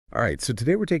All right, so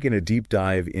today we're taking a deep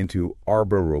dive into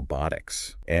Arbe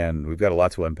Robotics, and we've got a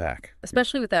lot to unpack.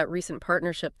 Especially with that recent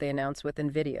partnership they announced with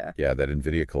NVIDIA. Yeah, that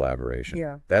NVIDIA collaboration.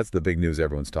 Yeah. That's the big news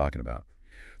everyone's talking about.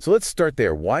 So let's start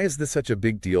there. Why is this such a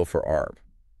big deal for Arbe?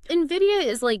 NVIDIA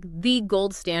is like the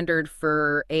gold standard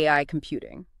for AI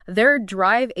computing. Their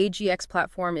Drive AGX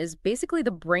platform is basically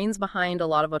the brains behind a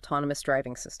lot of autonomous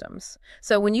driving systems.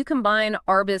 So when you combine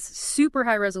Arbe's super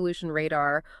high-resolution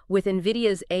radar with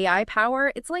NVIDIA's AI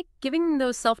power, it's like giving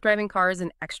those self-driving cars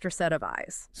an extra set of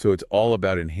eyes. So it's all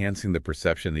about enhancing the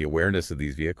perception, the awareness of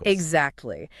these vehicles.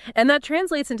 Exactly. And that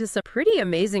translates into some pretty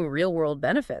amazing real-world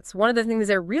benefits. One of the things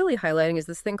they're really highlighting is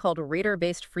this thing called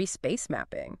radar-based free space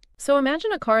mapping. So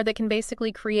imagine a car that can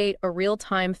basically create a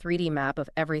real-time 3D map of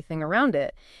everything around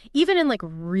it, even in like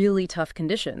really tough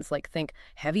conditions, like think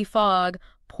heavy fog,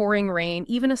 pouring rain,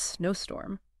 even a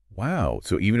snowstorm. Wow,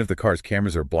 so even if the car's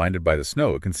cameras are blinded by the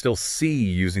snow, it can still see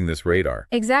using this radar.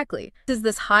 Exactly. This is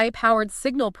this high-powered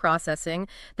signal processing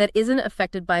that isn't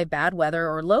affected by bad weather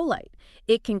or low light.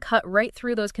 It can cut right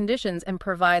through those conditions and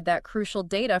provide that crucial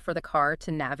data for the car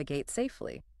to navigate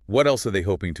safely. What else are they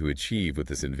hoping to achieve with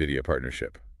this NVIDIA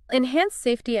partnership? Enhanced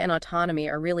safety and autonomy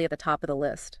are really at the top of the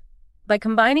list. By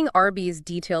combining Arbe's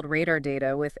detailed radar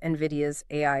data with NVIDIA's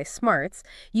AI smarts,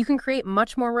 you can create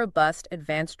much more robust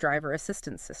advanced driver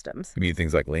assistance systems. You mean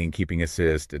things like lane keeping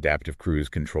assist, adaptive cruise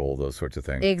control, those sorts of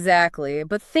things? Exactly,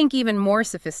 but think even more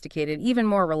sophisticated, even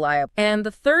more reliable. And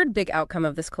the third big outcome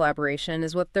of this collaboration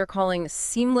is what they're calling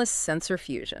seamless sensor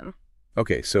fusion.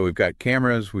 Okay, so we've got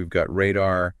cameras, we've got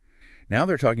radar. Now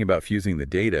they're talking about fusing the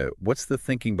data. What's the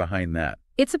thinking behind that?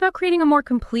 It's about creating a more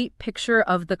complete picture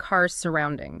of the car's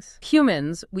surroundings.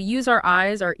 Humans, we use our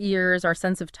eyes, our ears, our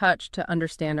sense of touch to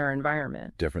understand our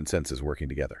environment. Different senses working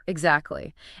together.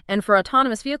 Exactly. And for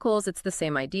autonomous vehicles, it's the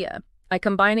same idea. By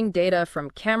combining data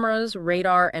from cameras,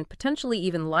 radar, and potentially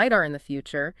even LiDAR in the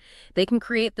future, they can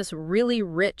create this really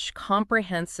rich,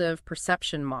 comprehensive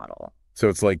perception model. So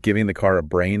it's like giving the car a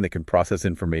brain that can process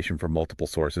information from multiple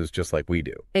sources just like we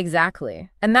do. Exactly.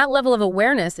 And that level of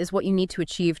awareness is what you need to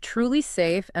achieve truly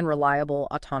safe and reliable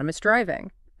autonomous driving,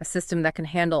 a system that can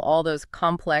handle all those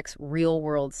complex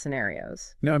real-world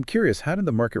scenarios. Now, I'm curious, how did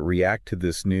the market react to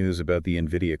this news about the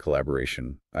NVIDIA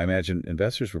collaboration? I imagine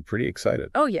investors were pretty excited.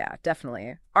 Oh yeah,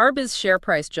 definitely. Arbe's share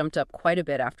price jumped up quite a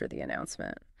bit after the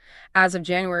announcement. As of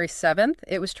January 7th,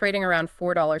 it was trading around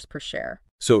 $4 per share.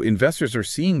 So investors are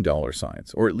seeing dollar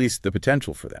signs, or at least the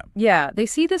potential for them. Yeah, they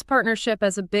see this partnership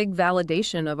as a big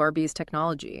validation of Arbe's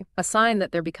technology, a sign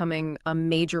that they're becoming a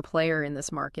major player in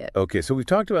this market. Okay, so we've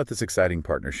talked about this exciting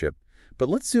partnership, but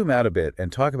let's zoom out a bit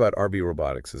and talk about Arbe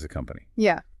Robotics as a company.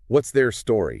 Yeah. What's their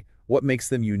story? What makes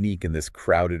them unique in this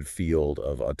crowded field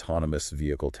of autonomous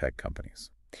vehicle tech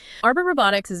companies? Arbe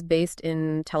Robotics is based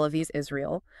in Tel Aviv,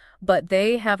 Israel, but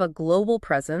they have a global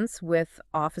presence with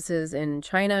offices in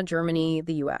China, Germany,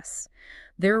 the US.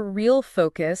 Their real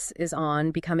focus is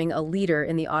on becoming a leader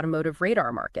in the automotive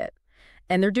radar market,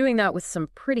 and they're doing that with some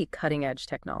pretty cutting-edge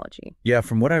technology. Yeah,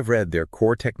 from what I've read, their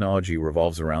core technology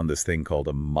revolves around this thing called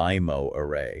a MIMO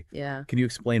array. Yeah. Can you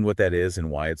explain what that is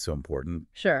and why it's so important?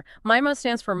 Sure. MIMO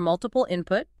stands for multiple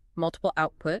input, multiple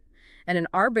output. And in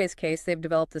Arbe's case, they've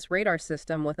developed this radar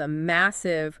system with a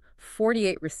massive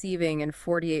 48 receiving and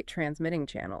 48 transmitting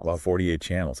channels. Well, 48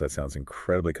 channels. That sounds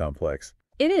incredibly complex.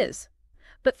 It is.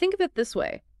 But think of it this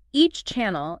way. Each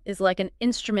channel is like an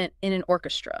instrument in an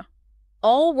orchestra,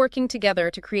 all working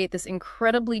together to create this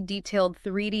incredibly detailed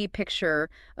 3D picture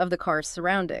of the car's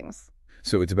surroundings.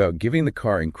 So it's about giving the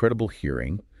car incredible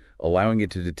hearing, allowing it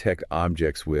to detect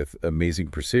objects with amazing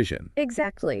precision.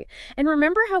 Exactly. And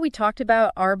remember how we talked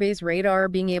about Arbe's radar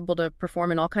being able to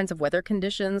perform in all kinds of weather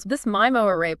conditions? This MIMO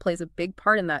array plays a big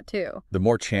part in that too. The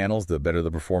more channels, the better the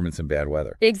performance in bad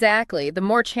weather. Exactly. The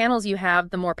more channels you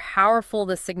have, the more powerful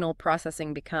the signal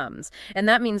processing becomes. And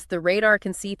that means the radar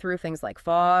can see through things like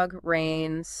fog,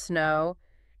 rain, snow.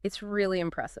 It's really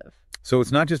impressive. So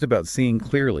it's not just about seeing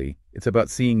clearly, it's about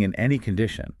seeing in any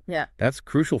condition. Yeah. That's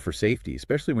crucial for safety,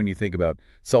 especially when you think about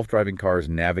self-driving cars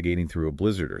navigating through a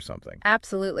blizzard or something.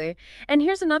 Absolutely. And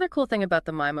here's another cool thing about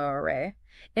the MIMO array.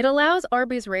 It allows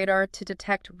Arbe's radar to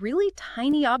detect really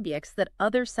tiny objects that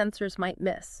other sensors might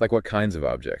miss. Like what kinds of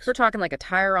objects? We're talking like a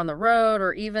tire on the road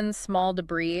or even small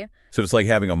debris. So it's like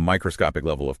having a microscopic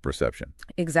level of perception.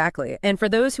 Exactly. And for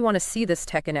those who want to see this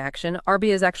tech in action, Arbe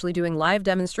is actually doing live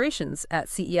demonstrations at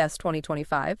CES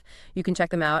 2025. You can check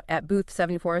them out at booth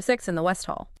 7406 in the West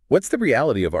Hall. What's the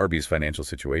reality of Arbe's financial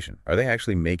situation? Are they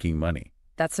actually making money?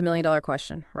 That's the million-dollar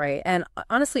question, right? And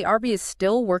honestly, Arbe is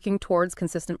still working towards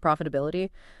consistent profitability.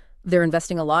 They're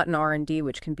investing a lot in R&D,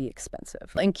 which can be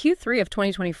expensive. In Q3 of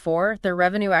 2024, their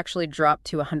revenue actually dropped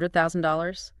to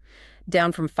 $100,000,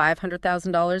 down from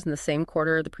 $500,000 in the same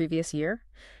quarter of the previous year.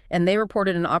 And they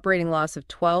reported an operating loss of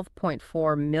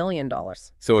 $12.4 million.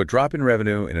 So a drop in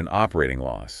revenue and an operating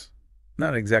loss.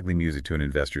 Not exactly music to an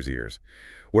investor's ears.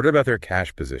 What about their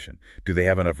cash position? Do they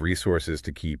have enough resources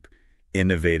to keep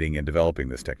innovating and developing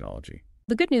this technology?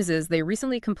 The good news is they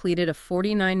recently completed a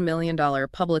 $49 million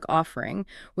public offering,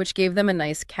 which gave them a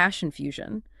nice cash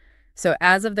infusion. So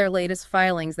as of their latest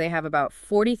filings, they have about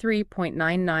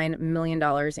 $43.99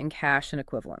 million in cash and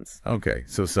equivalents. Okay,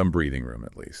 so some breathing room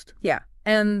at least. Yeah,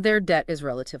 and their debt is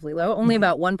relatively low, only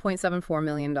about $1.74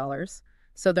 million.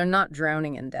 So they're not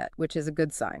drowning in debt, which is a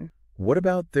good sign. What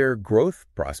about their growth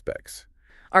prospects?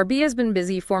 Arbe has been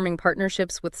busy forming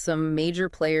partnerships with some major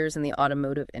players in the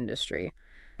automotive industry.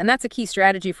 And that's a key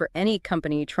strategy for any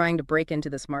company trying to break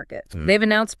into this market. They've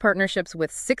announced partnerships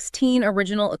with 16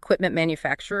 original equipment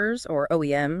manufacturers, or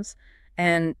OEMs,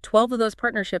 and 12 of those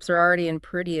partnerships are already in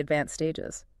pretty advanced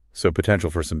stages. So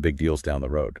potential for some big deals down the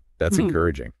road. That's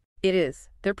encouraging. It is.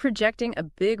 They're projecting a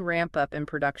big ramp up in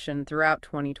production throughout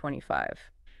 2025.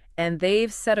 And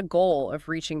they've set a goal of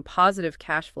reaching positive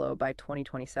cash flow by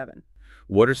 2027.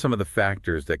 What are some of the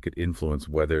factors that could influence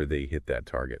whether they hit that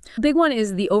target? The big one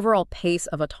is the overall pace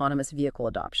of autonomous vehicle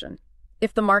adoption.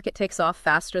 If the market takes off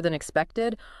faster than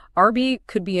expected, Arbe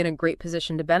could be in a great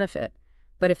position to benefit.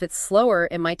 But if it's slower,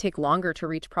 it might take longer to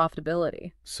reach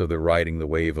profitability. So they're riding the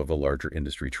wave of a larger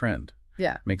industry trend.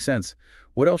 Yeah. Makes sense.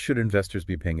 What else should investors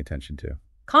be paying attention to?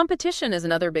 Competition is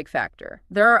another big factor.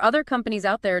 There are other companies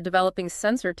out there developing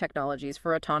sensor technologies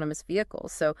for autonomous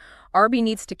vehicles, so Arbe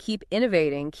needs to keep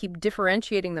innovating, keep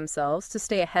differentiating themselves to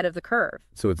stay ahead of the curve.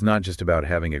 So it's not just about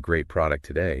having a great product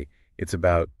today, it's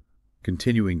about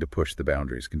continuing to push the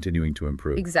boundaries, continuing to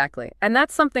improve. Exactly. And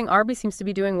that's something Arbe seems to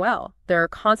be doing well. They're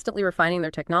constantly refining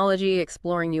their technology,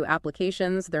 exploring new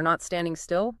applications. They're not standing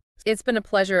still. It's been a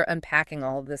pleasure unpacking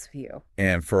all of this for you.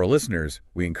 And for our listeners,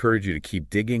 we encourage you to keep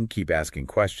digging, keep asking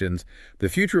questions. The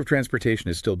future of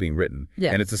transportation is still being written,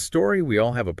 and it's a story we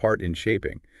all have a part in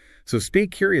shaping. So stay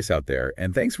curious out there,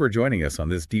 and thanks for joining us on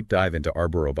this deep dive into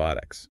Arbe Robotics.